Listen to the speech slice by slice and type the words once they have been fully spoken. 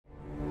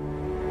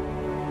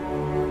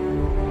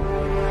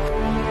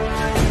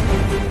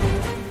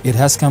It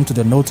has come to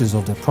the notice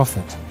of the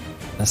Prophet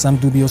that some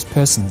dubious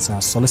persons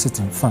are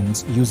soliciting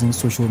funds using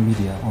social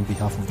media on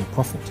behalf of the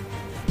Prophet.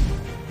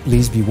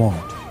 Please be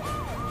warned.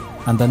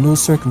 Under no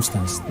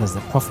circumstance does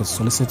the Prophet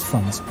solicit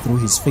funds through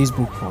his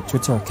Facebook or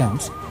Twitter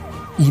accounts,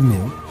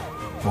 email,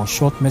 or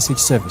short message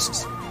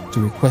services to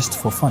request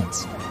for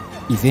funds.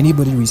 If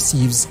anybody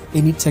receives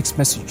any text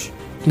message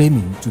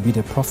claiming to be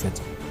the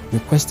Prophet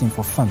requesting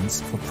for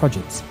funds for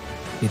projects,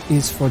 it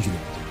is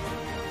fraudulent.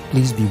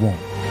 Please be warned.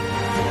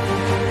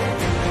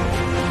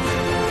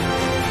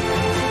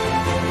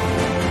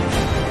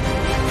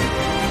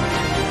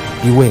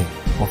 Beware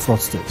of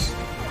fraudsters.